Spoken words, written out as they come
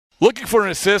Looking for an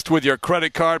assist with your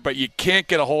credit card, but you can't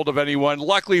get a hold of anyone?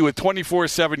 Luckily, with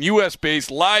 24/7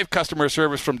 U.S.-based live customer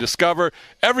service from Discover,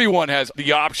 everyone has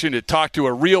the option to talk to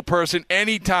a real person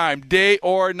anytime, day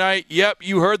or night. Yep,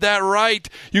 you heard that right.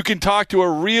 You can talk to a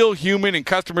real human in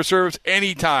customer service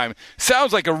anytime.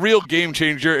 Sounds like a real game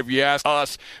changer if you ask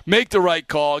us. Make the right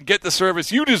call and get the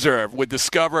service you deserve with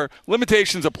Discover.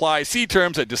 Limitations apply. See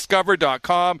terms at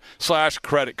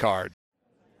discover.com/creditcard.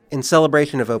 In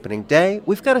celebration of opening day,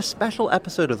 we've got a special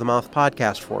episode of the Moth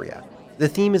Podcast for you. The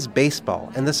theme is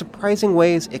baseball and the surprising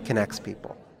ways it connects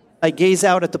people. I gaze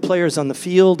out at the players on the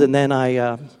field, and then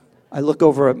I look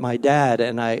over at my dad,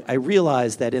 and I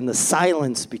realize that in the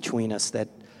silence between us that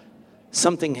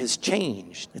something has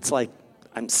changed. It's like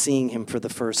I'm seeing him for the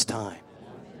first time.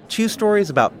 Two stories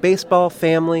about baseball,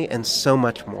 family, and so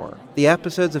much more. The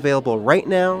episode's available right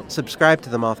now. Subscribe to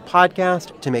the Moth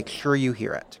Podcast to make sure you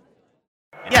hear it.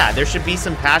 Yeah, there should be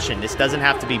some passion. This doesn't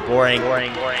have to be boring. You guys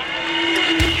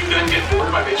get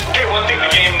bored by baseball. Hey, one thing the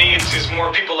game needs is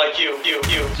more people like you.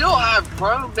 Still have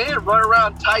grown men run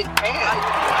around tight pants.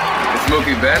 It's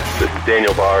Mookie Betts. This is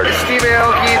Daniel Bard. It's Steve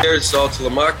Aoki. There's Sal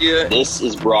Talamacchia. This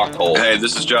is Brock Holt. Hey,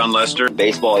 this is John Lester.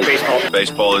 Baseball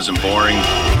isn't boring.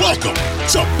 Welcome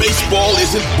to Baseball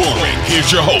Isn't Boring.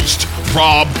 Here's your host,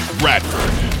 Rob Bradford.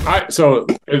 All right, so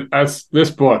that's this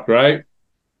book, right?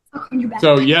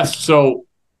 So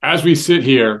as we sit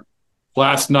here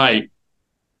last night,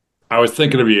 I was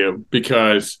thinking of you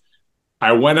because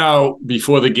I went out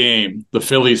before the game, the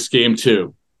Phillies game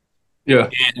 2. Yeah.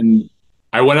 And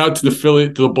I went out to the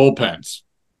bullpens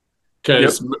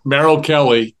because Merrill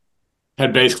Kelly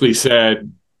had basically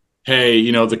said, hey,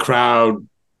 the crowd,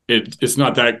 it's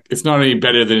not any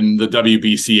better than the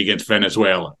WBC against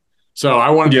Venezuela. So I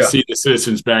wanted to see the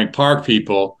Citizens Bank Park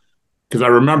people because I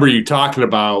remember you talking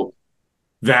about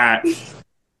that,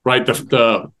 right?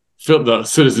 The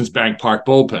Citizens Bank Park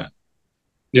bullpen.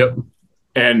 Yep.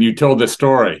 And you told this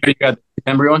story. You got the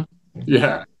Embry one?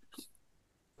 Yeah.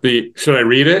 Should I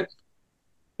read it?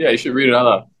 Yeah, you should read it out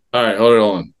loud. All right, hold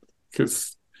on.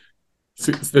 Because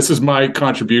this is my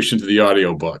contribution to the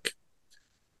audiobook.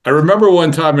 I remember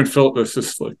one time in this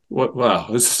is like, wow,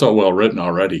 this is so well written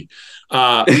already.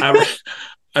 I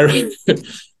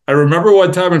remember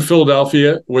one time in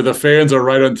Philadelphia where the fans are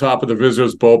right on top of the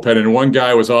visitors' bullpen, and one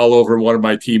guy was all over one of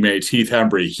my teammates, Heath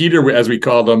Hembry. Heater, as we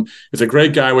called him, is a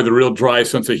great guy with a real dry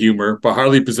sense of humor, but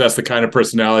hardly possessed the kind of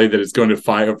personality that is going to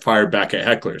fire back at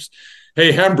hecklers.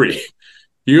 Hey, Hembry,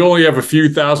 you only have a few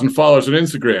thousand followers on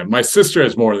Instagram. My sister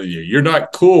has more than you. You're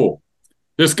not cool.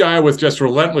 This guy was just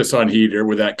relentless on Heater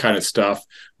with that kind of stuff.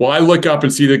 Well, I look up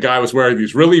and see the guy was wearing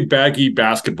these really baggy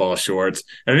basketball shorts,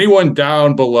 and anyone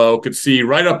down below could see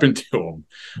right up into him.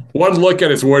 One look at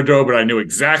his wardrobe, and I knew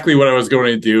exactly what I was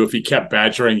going to do if he kept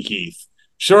badgering Heath.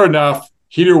 Sure enough,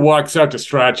 Heater walks out to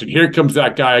stretch, and here comes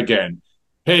that guy again.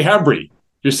 Hey, Hembry,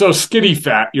 you're so skinny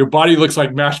fat, your body looks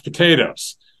like mashed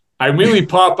potatoes. I immediately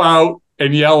pop out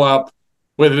and yell up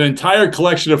with an entire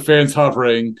collection of fans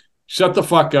hovering, shut the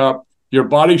fuck up. You're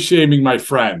body shaming my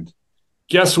friend.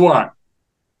 Guess what?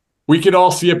 We can all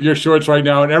see up your shorts right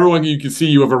now, and everyone you can see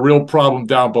you have a real problem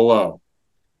down below.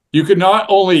 You could not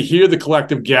only hear the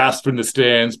collective gasp in the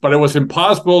stands, but it was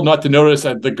impossible not to notice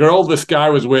that the girl this guy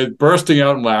was with bursting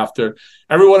out in laughter.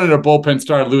 Everyone in the bullpen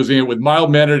started losing it, with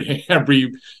mild-mannered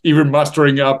Hembry even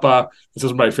mustering up, this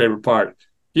is my favorite part,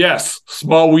 yes,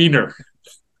 small wiener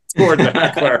toward the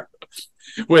heckler.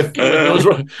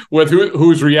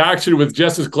 Whose reaction was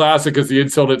just as classic as the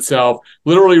insult itself,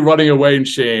 literally running away in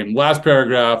shame. Last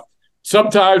paragraph.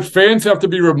 Sometimes fans have to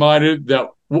be reminded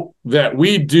that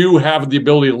we do have the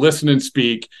ability to listen and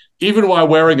speak, even while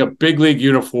wearing a big league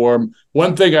uniform.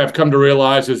 One thing I've come to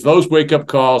realize is those wake-up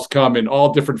calls come in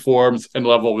all different forms and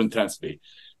level of intensity.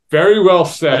 Very well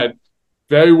said,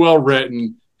 very well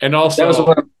written, and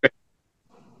also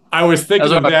I was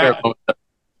thinking of that.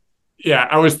 Yeah,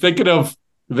 I was thinking of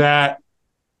that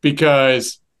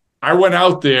because I went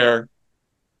out there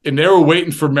and they were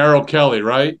waiting for Merrill Kelly,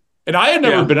 right? And I had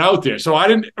never been out there, so I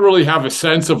didn't really have a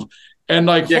sense of, and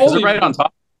like, because they're right on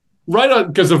top. Right on,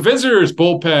 because the visitors'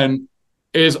 bullpen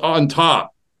is on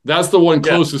top. That's the one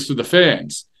closest to the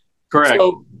fans. Correct.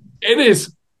 So it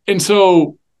is, and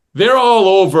so they're all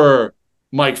over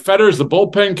Mike Fetters, the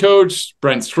bullpen coach,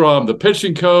 Brent Strom, the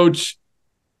pitching coach,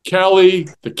 Kelly,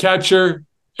 the catcher,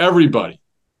 everybody.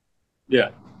 Yeah.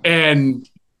 And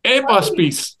it must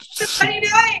be. What are you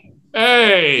doing?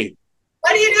 Hey.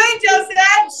 What are you doing, Joseph?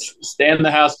 Stay in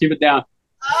the house. Keep it down.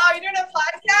 Oh, you're doing a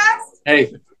podcast?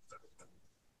 Hey.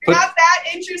 You're not that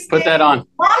interesting. Put that on.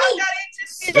 Mommy.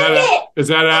 Is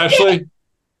that Ashley?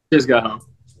 Just got home.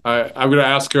 I'm going to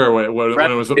ask her when it was.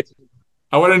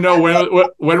 I want to know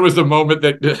when was the moment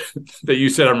that that you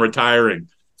said I'm retiring?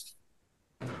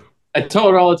 I tell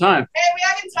her all the time. Hey, we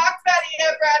haven't talked about it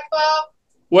yet, Bradwell.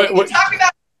 What? We can talk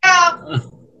about it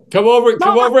now. Come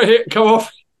over here. Come over.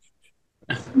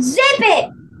 Zip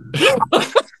it.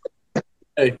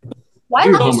 Hey. Why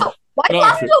Dude,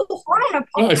 laugh so hard on a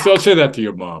I podcast? still say that to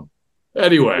your mom.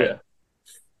 Anyway,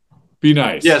 be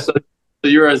nice. Yeah. So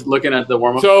you were looking at the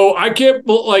warm up. So I can't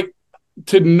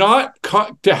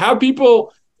to have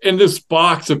people in this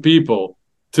box of people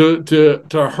to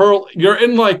hurl. You're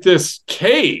in like this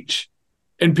cage,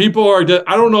 and people are.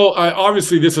 I don't know.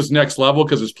 Obviously, this is next level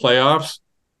because it's playoffs.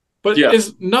 But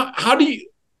is not. How do you?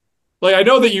 Like, I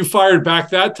know that you fired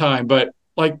back that time, but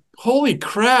like, holy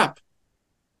crap!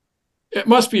 It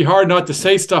must be hard not to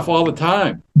say stuff all the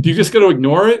time. Do you just got to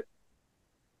ignore it?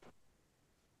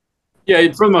 Yeah,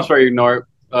 for the most part, you ignore it.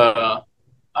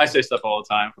 I say stuff all the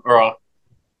time, or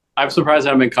I'm surprised I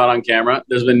haven't been caught on camera.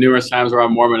 There's been numerous times where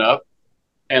I'm warming up,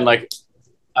 and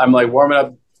I'm warming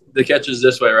up the catches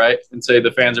this way, right? And say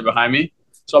the fans are behind me.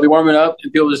 So I'll be warming up,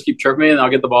 and people just keep chirping me, and I'll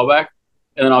get the ball back,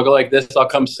 and then I'll go like this. I'll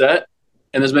come set,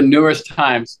 and there's been numerous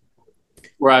times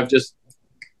where I've just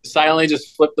silently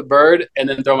just flip the bird and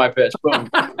then throw my pitch. Boom.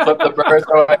 Flip the bird,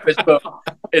 throw my pitch. Boom.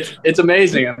 It's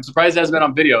amazing. I'm surprised it hasn't been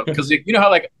on video because you know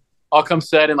how I'll come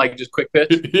set and just quick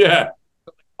pitch. Yeah.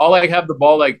 I'll have the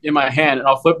ball in my hand and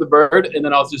I'll flip the bird and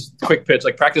then I'll just quick pitch,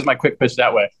 practice my quick pitch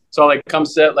that way. So I'll come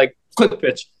set, quick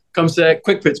pitch, come set,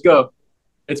 quick pitch, go.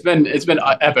 It's been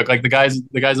epic. The guys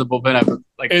at Bullpen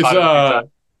have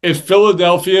is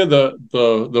Philadelphia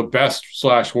the best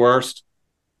 / worst?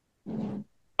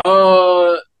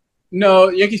 No,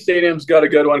 Yankee Stadium's got a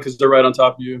good one because they're right on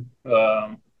top of you.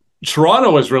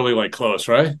 Toronto is really close,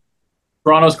 right?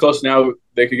 Toronto's close now.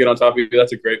 They could get on top of you.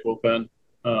 That's a great bullpen.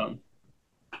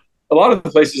 A lot of the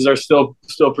places are still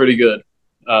pretty good.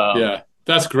 Yeah,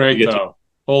 that's great though.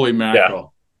 Holy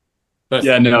mackerel!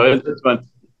 Yeah, no, it's fun.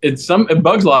 It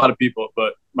bugs a lot of people,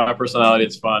 but my personality,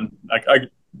 it's fun. I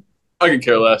could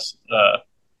care less.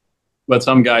 But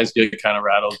some guys get kind of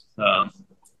rattled.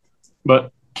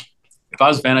 But if I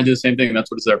was a fan, I'd do the same thing. And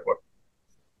that's what it's there for.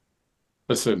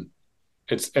 Listen,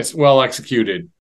 it's well executed.